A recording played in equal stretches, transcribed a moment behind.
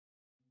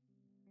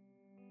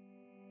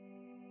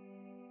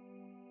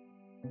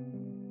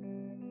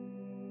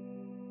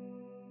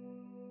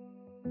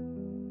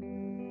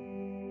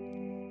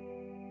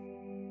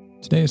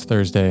Today is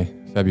Thursday,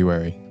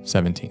 February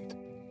 17th.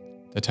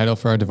 The title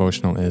for our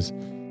devotional is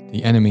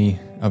The Enemy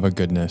of a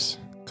Goodness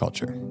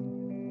Culture.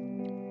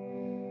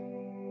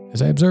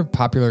 As I observe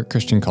popular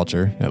Christian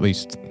culture, at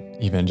least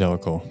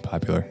evangelical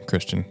popular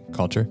Christian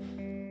culture,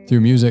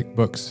 through music,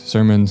 books,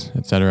 sermons,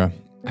 etc.,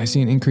 I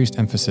see an increased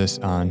emphasis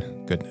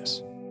on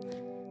goodness.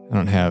 I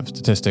don't have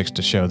statistics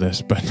to show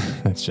this, but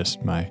that's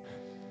just my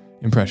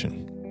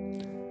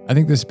impression. I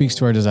think this speaks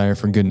to our desire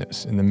for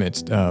goodness in the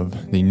midst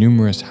of the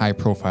numerous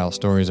high-profile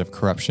stories of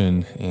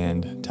corruption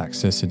and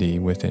toxicity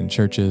within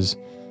churches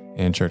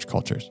and church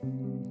cultures.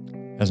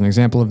 As an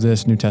example of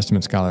this, New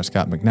Testament scholar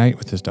Scott McKnight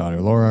with his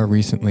daughter Laura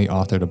recently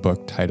authored a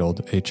book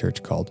titled A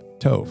Church Called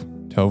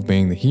Tov, Tov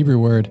being the Hebrew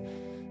word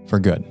for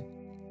good.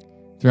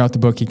 Throughout the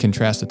book, he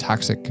contrasts a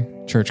toxic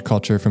church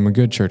culture from a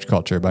good church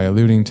culture by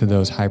alluding to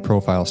those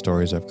high-profile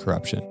stories of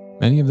corruption.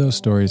 Many of those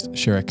stories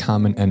share a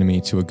common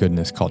enemy to a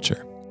goodness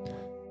culture: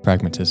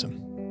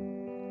 pragmatism.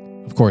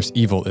 Of course,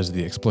 evil is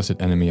the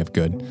explicit enemy of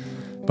good,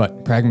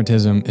 but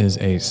pragmatism is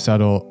a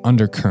subtle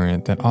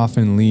undercurrent that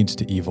often leads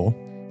to evil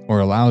or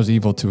allows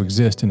evil to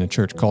exist in a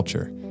church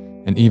culture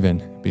and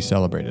even be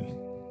celebrated.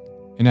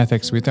 In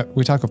ethics, we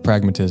talk of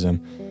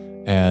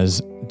pragmatism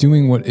as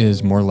doing what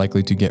is more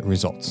likely to get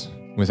results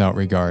without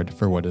regard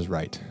for what is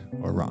right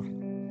or wrong.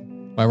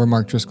 Why were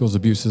Mark Driscoll's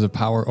abuses of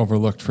power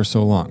overlooked for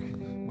so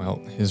long? Well,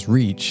 his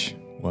reach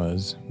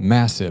was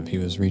massive. He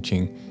was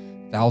reaching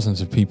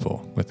thousands of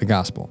people with the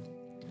gospel.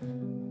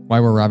 Why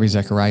were Ravi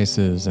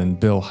Zacharias' and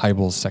Bill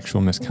Hybels' sexual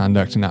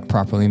misconduct not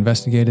properly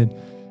investigated?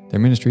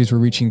 Their ministries were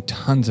reaching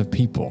tons of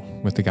people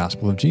with the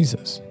gospel of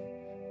Jesus.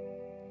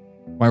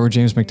 Why were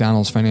James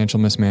MacDonald's financial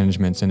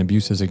mismanagements and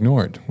abuses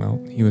ignored?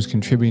 Well, he was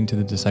contributing to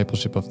the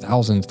discipleship of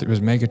thousands through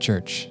his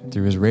megachurch,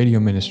 through his radio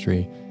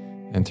ministry,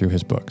 and through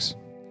his books.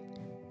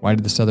 Why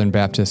did the Southern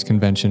Baptist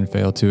Convention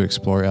fail to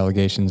explore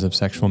allegations of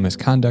sexual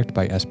misconduct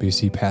by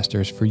SBC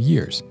pastors for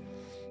years?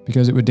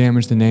 Because it would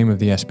damage the name of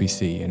the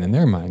SBC, and in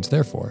their minds,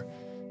 therefore,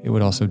 it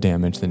would also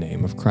damage the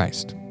name of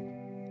Christ.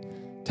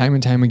 Time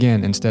and time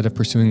again, instead of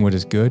pursuing what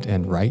is good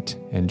and right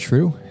and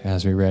true,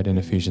 as we read in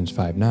Ephesians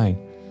 5:9,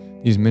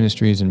 these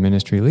ministries and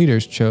ministry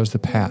leaders chose the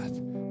path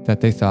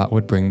that they thought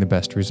would bring the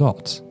best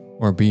results,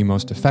 or be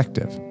most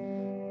effective,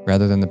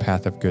 rather than the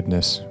path of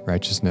goodness,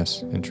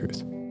 righteousness, and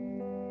truth.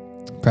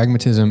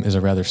 Pragmatism is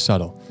a rather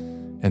subtle,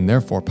 and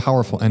therefore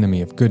powerful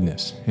enemy of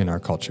goodness in our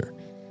culture.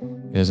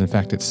 It is in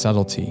fact its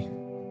subtlety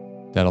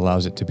that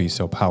allows it to be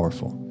so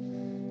powerful,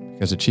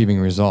 because achieving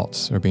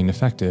results or being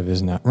effective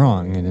is not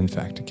wrong, and in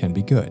fact it can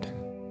be good,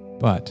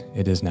 but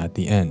it is not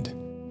the end.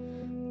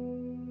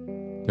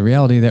 The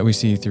reality that we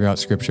see throughout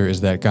Scripture is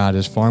that God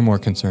is far more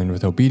concerned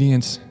with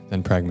obedience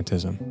than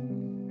pragmatism.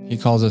 He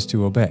calls us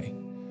to obey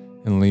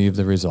and leave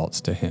the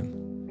results to Him.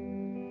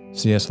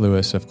 C.S.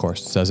 Lewis, of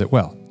course, says it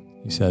well.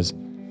 He says,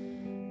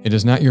 "It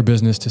is not your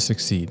business to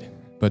succeed,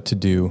 but to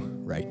do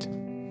right.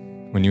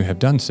 When you have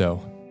done so,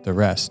 the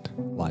rest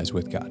lies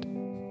with God."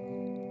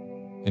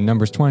 In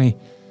Numbers 20,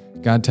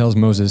 God tells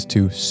Moses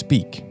to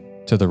speak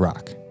to the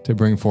rock to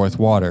bring forth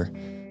water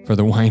for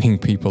the whining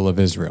people of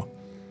Israel.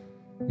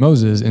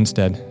 Moses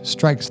instead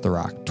strikes the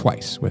rock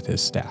twice with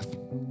his staff.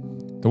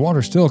 The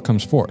water still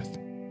comes forth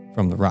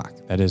from the rock.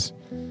 That is,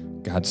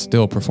 God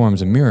still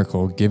performs a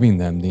miracle, giving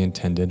them the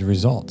intended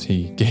result.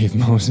 He gave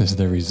Moses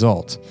the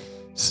result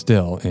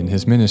still in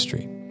his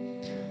ministry.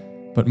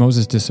 But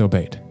Moses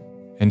disobeyed,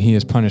 and he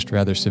is punished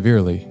rather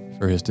severely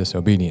for his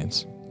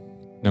disobedience.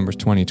 Numbers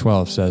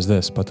 20:12 says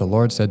this, "But the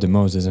Lord said to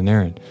Moses and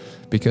Aaron,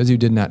 because you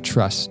did not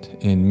trust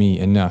in me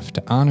enough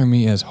to honor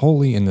me as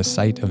holy in the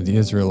sight of the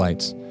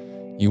Israelites,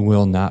 you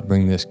will not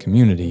bring this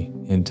community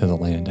into the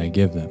land I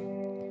give them."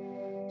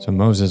 So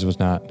Moses was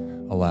not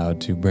allowed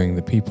to bring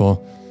the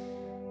people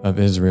of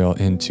Israel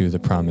into the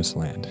promised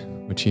land,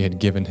 which he had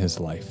given his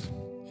life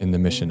in the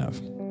mission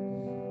of.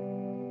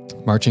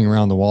 Marching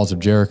around the walls of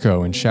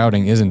Jericho and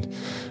shouting isn't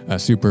a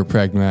super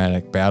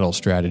pragmatic battle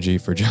strategy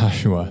for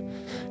Joshua,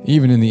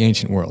 even in the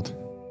ancient world.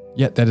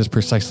 Yet that is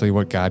precisely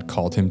what God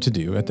called him to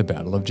do at the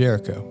Battle of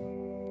Jericho.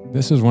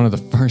 This was one of the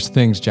first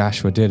things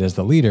Joshua did as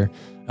the leader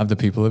of the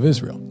people of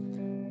Israel.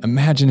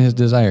 Imagine his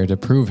desire to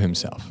prove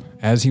himself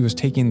as he was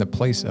taking the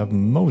place of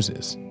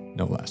Moses,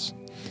 no less.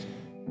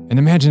 And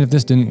imagine if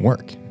this didn't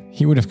work.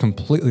 He would have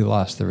completely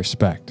lost the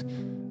respect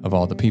of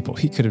all the people.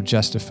 He could have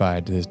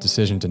justified his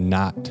decision to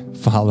not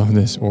follow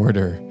this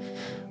order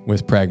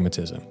with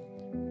pragmatism.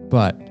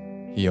 But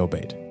he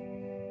obeyed.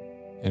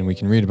 And we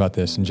can read about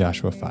this in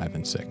Joshua 5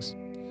 and 6.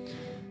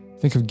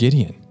 Think of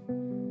Gideon.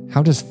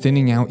 How does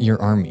thinning out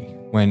your army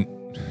when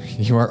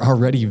you are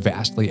already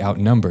vastly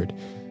outnumbered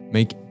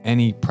make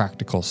any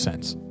practical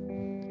sense?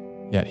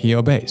 Yet he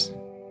obeys,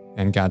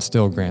 and God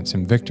still grants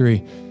him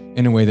victory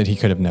in a way that he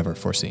could have never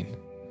foreseen.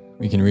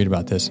 We can read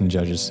about this in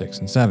Judges 6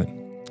 and 7.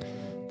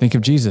 Think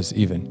of Jesus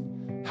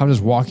even. How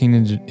does walking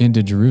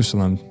into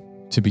Jerusalem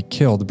to be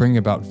killed bring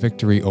about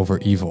victory over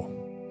evil,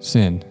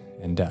 sin,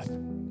 and death?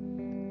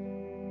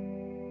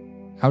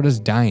 How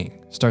does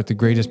dying start the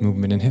greatest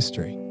movement in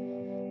history?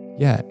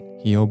 Yet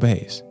he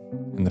obeys,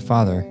 and the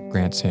Father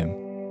grants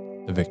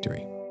him the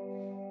victory.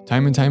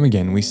 Time and time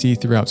again, we see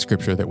throughout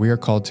Scripture that we are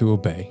called to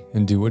obey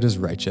and do what is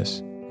righteous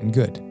and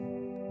good,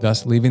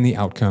 thus leaving the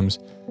outcomes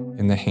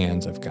in the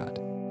hands of God.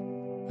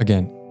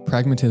 Again,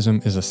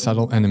 pragmatism is a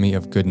subtle enemy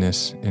of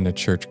goodness in a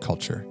church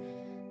culture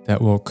that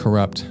will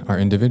corrupt our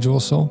individual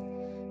soul,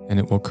 and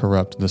it will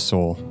corrupt the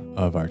soul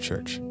of our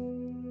church.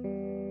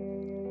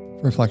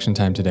 Reflection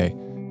time today.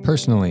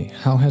 Personally,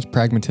 how has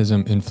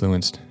pragmatism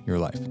influenced your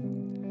life?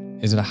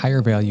 Is it a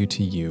higher value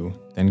to you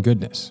than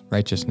goodness,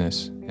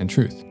 righteousness, and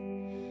truth?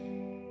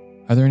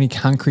 Are there any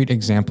concrete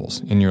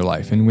examples in your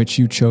life in which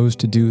you chose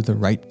to do the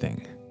right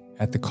thing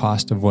at the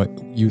cost of what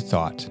you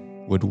thought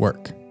would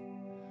work?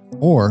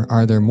 Or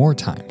are there more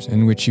times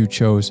in which you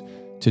chose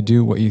to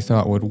do what you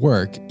thought would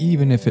work,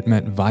 even if it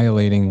meant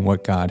violating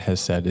what God has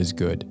said is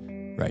good,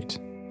 right,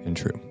 and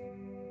true?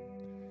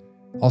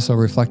 Also,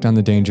 reflect on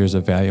the dangers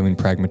of valuing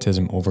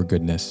pragmatism over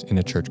goodness in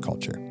a church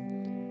culture.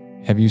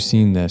 Have you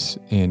seen this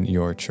in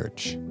your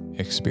church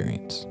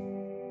experience?